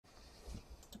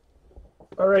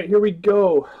All right, here we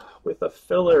go with a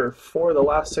filler for the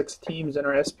last 6 teams in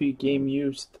our SP game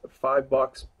used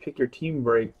 $5 pick your team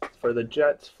break for the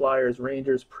Jets, Flyers,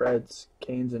 Rangers, Preds,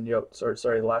 Canes, and Yotes. Or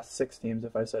sorry, the last 6 teams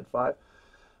if I said 5.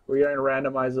 We're going to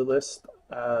randomize the list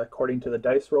according to the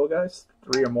dice roll, guys.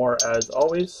 3 or more as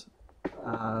always.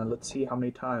 Let's see how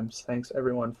many times. Thanks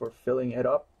everyone for filling it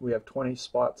up. We have 20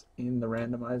 spots in the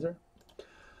randomizer.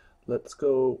 Let's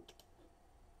go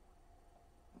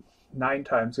 9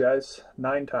 times, guys.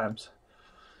 9 times.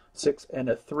 6 and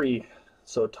a 3.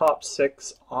 So top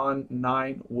 6 on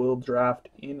 9 will draft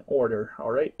in order.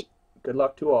 All right. Good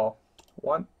luck to all.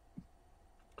 1,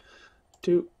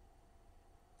 2,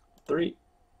 3,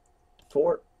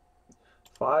 4,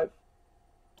 5,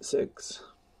 6,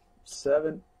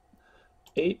 7,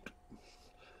 8.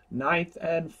 9th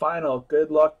and final. Good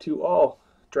luck to all.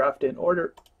 Draft in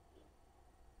order.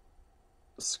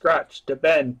 Scratch,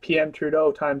 DeBen, PM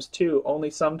Trudeau ×2, only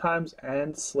sometimes,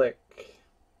 and Slick.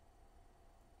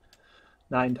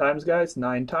 9 times, guys,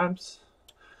 9 times.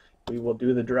 We will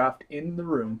do the draft in the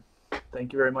room.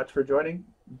 Thank you very much for joining.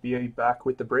 Be back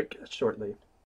with the break shortly.